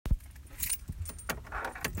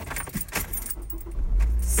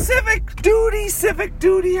Civic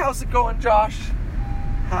Duty. How's it going, Josh?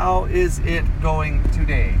 How is it going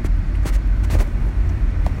today?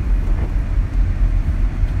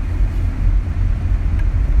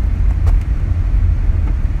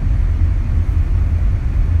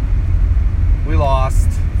 We lost.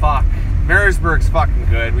 Fuck. Marysburg's fucking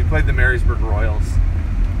good. We played the Marysburg Royals.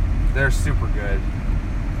 They're super good.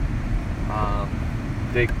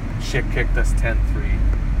 They shit kicked us 10-3.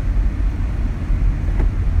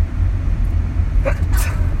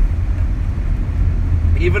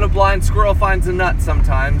 Even a blind squirrel finds a nut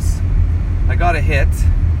sometimes. I got a hit.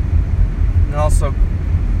 And also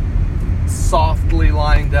softly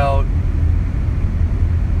lined out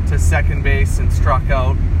to second base and struck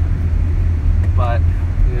out. But,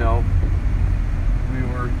 you know, we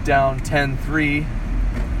were down 10-3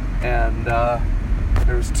 and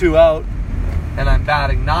there was 2 out and I'm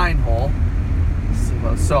batting 9-hole.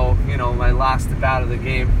 So, you know, my last at bat of the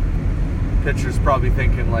game, pitcher's probably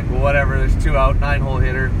thinking like, well, whatever, there's 2 out, 9-hole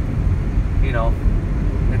hitter. You know,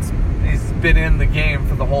 he's been in the game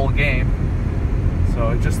for the whole game.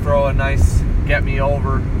 So just throw a nice get me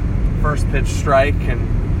over first pitch strike,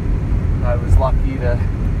 and I was lucky to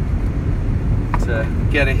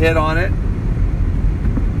get a hit on it.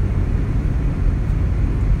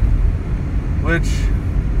 Which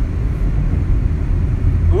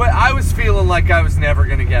I was feeling like I was never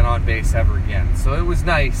going to get on base ever again. So it was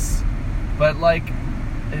nice. But, like,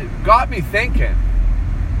 it got me thinking,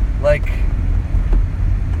 like,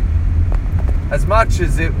 as much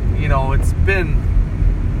as it, you know, it's been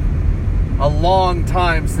a long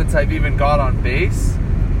time since I've even got on base,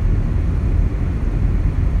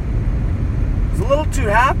 I was a little too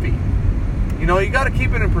happy. You know, you got to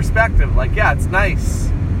keep it in perspective. Like, yeah, it's nice.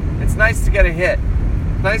 It's nice to get a hit.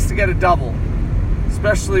 It's nice to get a double.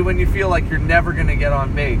 Especially when you feel like you're never going to get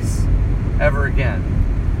on base ever again.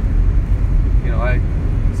 You know, I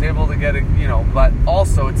was able to get a, you know, but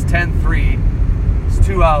also it's 10-3. It's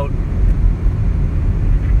 2 out.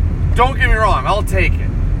 Don't get me wrong, I'll take it.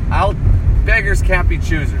 Beggars can't be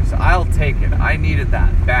choosers. I'll take it. I needed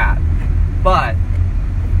that bad. But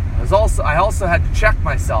I also had to check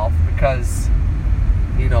myself because,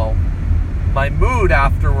 you know, my mood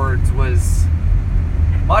afterwards was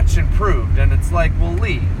much improved. And it's like, well,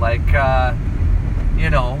 Lee, like, you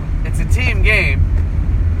know, it's a team game.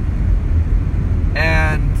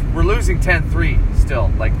 And we're losing 10-3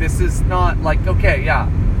 still. Like, this is not like, okay, yeah.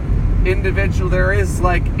 There is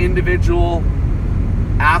like individual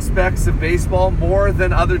aspects of baseball more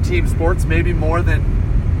than other team sports, maybe more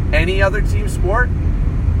than any other team sport,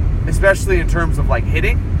 especially in terms of like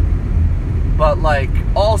hitting. But like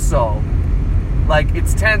also, like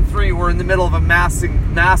it's 10-3, we're in the middle of a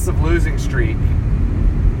massive losing streak.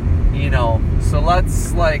 You know, so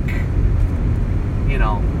let's like, you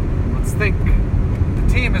know, let's think the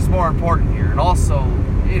team is more important here. And also,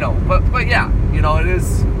 you know, but yeah, you know, it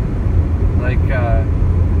is like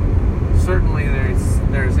certainly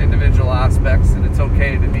there's individual aspects, and it's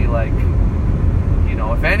okay to be like, you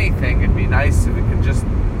know, if anything, it'd be nice if it could just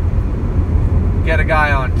get a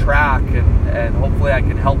guy on track, and hopefully I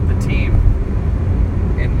can help the team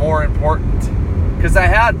in more important, because I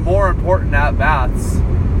had more important at-bats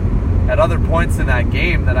at other points in that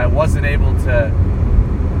game that I wasn't able to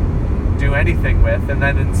do anything with, and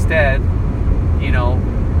then instead, you know,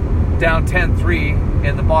 down 10-3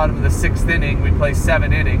 in the bottom of the 6th inning, we play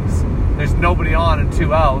 7 innings, there's nobody on and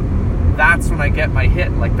 2 out, that's when I get my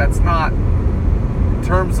hit. Like, that's not, in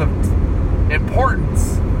terms of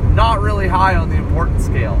importance, not really high on the importance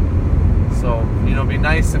scale. So, you know, it'd be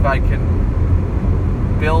nice if I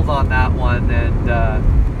can build on that one and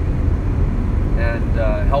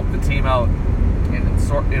help the team out in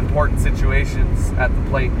important situations at the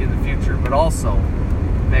plate in the future. But also,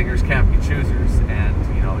 beggars can't be choosers, and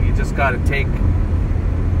you know, you just got to take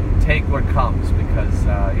what comes, because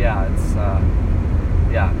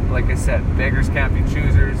like I said, beggars can't be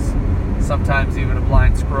choosers. Sometimes even a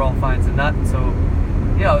blind squirrel finds a nut. So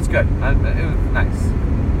yeah, it was good. It was nice,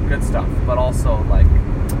 good stuff. But also, like,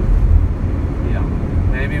 you know,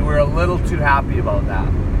 maybe we're a little too happy about that.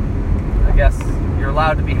 I guess you're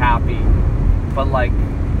allowed to be happy, but like,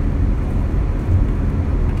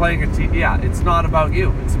 playing a team, yeah, it's not about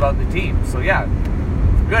you, it's about the team. So yeah,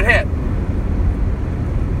 good hit.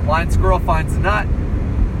 Blind squirrel finds a nut,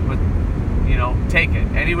 but, you know, take it.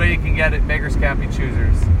 Any way you can get it, beggars can't be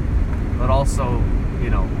choosers. But also, you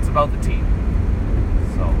know, it's about the team.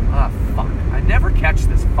 So, fuck. I never catch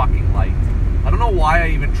this fucking light. I don't know why I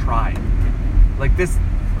even tried. Like, this,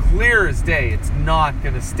 clear as day, it's not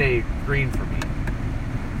gonna stay green for me.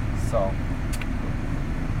 So,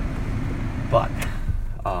 but,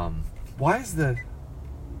 Why is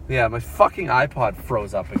my fucking iPod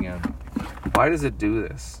froze up again. Why does it do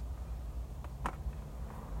this?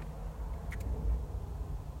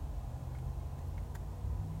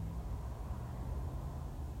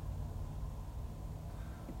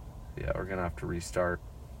 Yeah, we're gonna have to restart.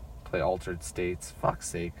 Play Altered States. Fuck's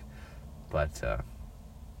sake. But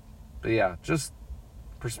yeah, just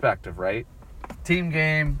perspective, right? Team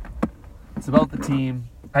game. It's about the team.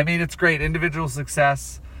 I mean, it's great. Individual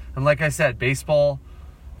success. And like I said, baseball,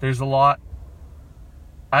 there's a lot.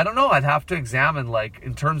 I don't know. I'd have to examine, like,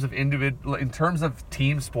 in terms of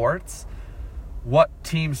team sports, what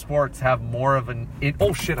team sports have more of an...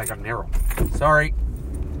 oh, shit, I got an arrow. Sorry.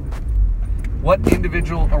 What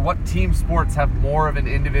team sports have more of an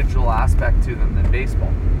individual aspect to them than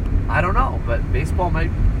baseball? I don't know, but baseball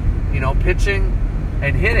might, pitching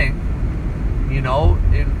and hitting,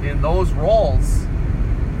 in those roles,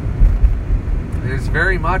 there's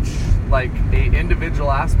very much like a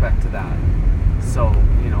individual aspect to that. So,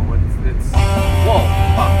 it's whoa,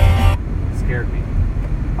 fuck, scared me.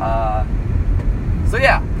 So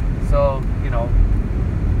yeah,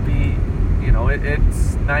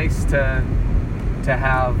 it's nice to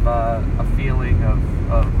have a feeling of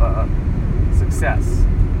success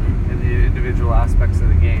in the individual aspects of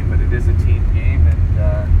the game, but it is a team game, and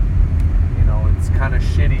it's kind of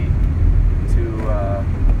shitty to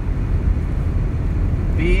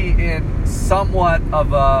be in somewhat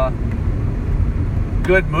of a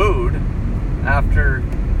good mood after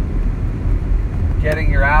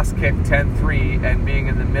getting your ass kicked 10-3 and being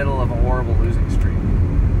in the middle of a horrible losing streak.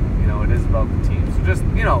 It is about the team. So just,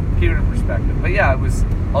 keep it in perspective. But yeah,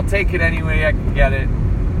 I'll take it any way I can get it.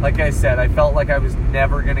 Like I said, I felt like I was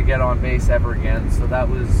never going to get on base ever again. So it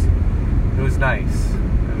was nice.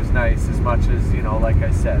 It was nice as much as, like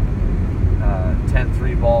I said,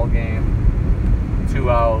 10-3 ball game, 2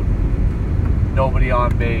 out, nobody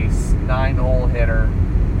on base, 9-hole hitter.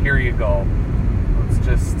 Here you go. Let's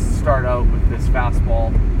just start out with this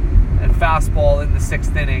fastball. And fastball in the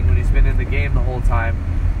 6th inning when he's been in the game the whole time.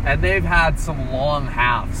 And they've had some long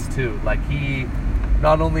halves too. Like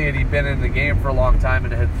not only had he been in the game for a long time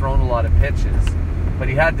and had thrown a lot of pitches, but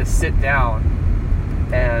he had to sit down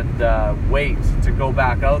and wait to go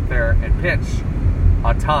back out there and pitch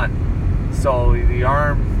a ton. So the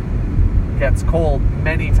arm gets cold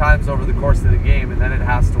many times over the course of the game, and then it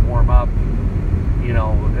has to warm up.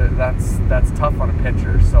 That's tough on a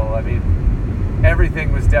pitcher. So I mean,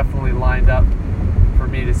 everything was definitely lined up for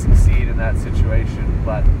me to succeed in that situation,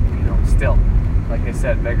 but still, like I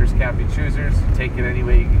said, beggars can't be choosers. You take it any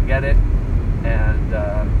way you can get it, and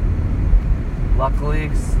luckily,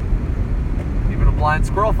 even a blind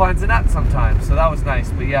squirrel finds a nut sometimes. So that was nice.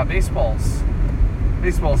 But yeah, baseball's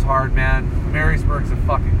hard, man. Marysburg's a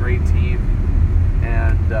fucking great team,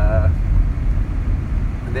 and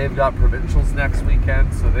they've got provincials next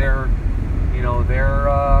weekend, so they're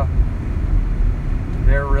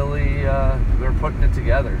really they're putting it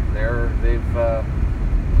together. They're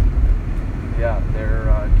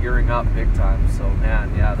gearing up big time. So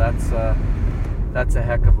man, yeah, that's a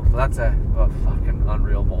fucking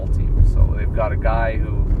unreal ball team. So they've got a guy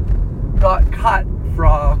who got cut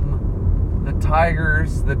from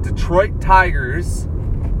the Detroit Tigers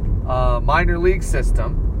minor league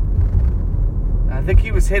system. I think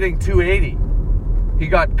he was hitting 280. He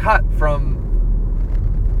got cut from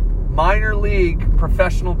minor league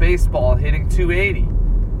professional baseball hitting 280.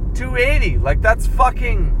 280, like that's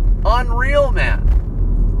fucking unreal, man.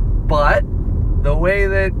 But the way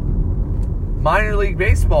that minor league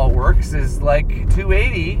baseball works is like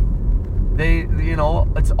 280,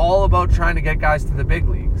 it's all about trying to get guys to the big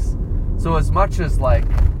leagues. So as much as like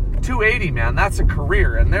 280, man, that's a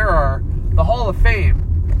career. And the Hall of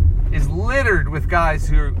Fame is littered with guys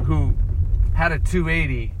who had a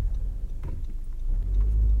 280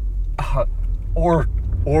 or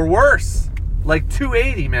worse. Like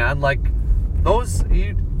 280, man. Like those,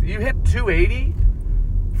 you hit 280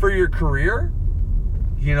 for your career,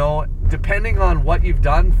 depending on what you've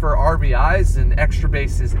done for RBIs and extra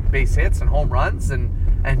base hits and home runs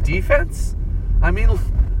and defense. I mean,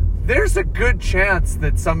 there's a good chance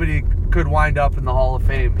that somebody could wind up in the Hall of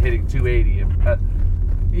Fame hitting 280,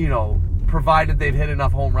 provided they've hit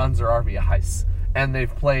enough home runs or RBIs and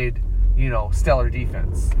they've played, stellar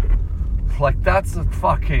defense. Like, that's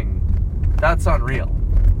unreal.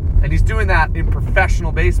 And he's doing that in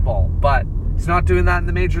professional baseball, but he's not doing that in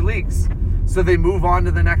the major leagues. So they move on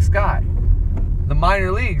to the next guy. The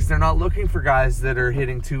minor leagues, they're not looking for guys that are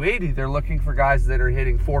hitting 280. They're looking for guys that are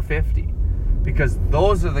hitting 450, because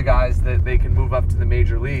those are the guys that they can move up to the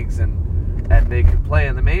major leagues and they can play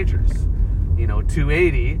in the majors.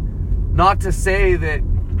 280, not to say that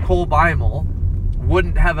Cole Beimel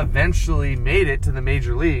wouldn't have eventually made it to the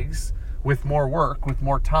major leagues with more work, with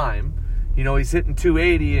more time. You know, he's hitting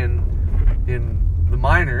 280 in the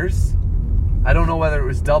minors. I don't know whether it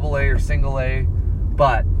was AA or single A,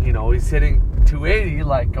 but, you know, he's hitting 280.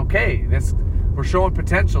 Like, okay, we're showing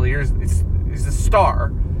potential here. He's a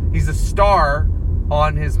star. He's a star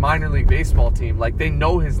on his minor league baseball team. Like, they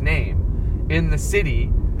know his name in the city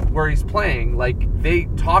where he's playing. Like, they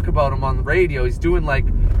talk about him on the radio. He's doing, like,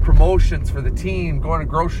 promotions for the team, going to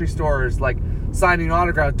grocery stores, like, signing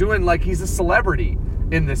autographs, doing like he's a celebrity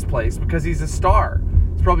in this place because he's a star.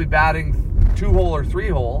 He's probably batting 2-hole or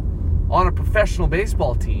 3-hole on a professional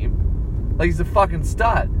baseball team. Like, he's a fucking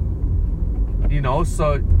stud. You know,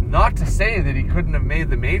 so not to say that he couldn't have made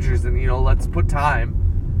the majors and, you know, let's put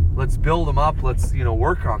time, let's build him up, let's, you know,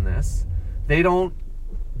 work on this.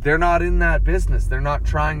 They're not in that business. They're not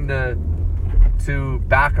trying to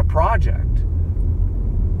back a project.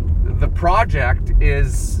 The project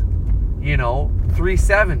is, you know,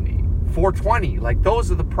 370, 420. Like,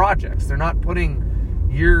 those are the projects. They're not putting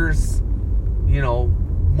years, you know,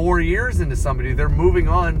 more years into somebody. They're moving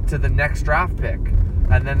on to the next draft pick.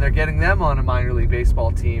 And then they're getting them on a minor league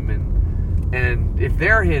baseball team. And if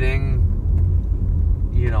they're hitting,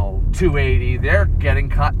 you know, 280, they're getting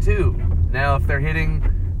cut too. Now, if they're hitting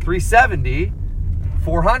 370,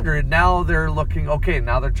 400, now they're looking, okay,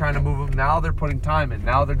 now they're trying to move them. Now they're putting time in.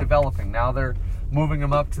 Now they're developing. Now they're moving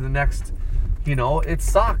them up to the next, you know, it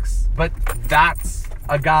sucks. But that's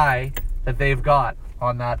a guy that they've got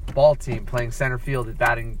on that ball team playing center field at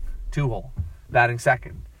batting 2-hole, batting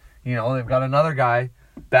second. You know, they've got another guy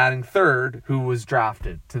batting third who was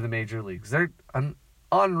drafted to the major leagues. They're an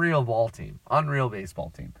unreal ball team, unreal baseball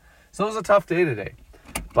team. So it was a tough day today.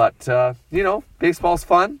 But, you know, baseball's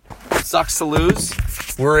fun. Sucks to lose.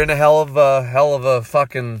 We're in a hell of a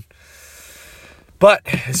fucking... But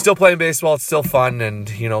it's still playing baseball. It's still fun and,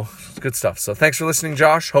 you know, good stuff. So thanks for listening,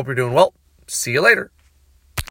 Josh. Hope you're doing well. See you later.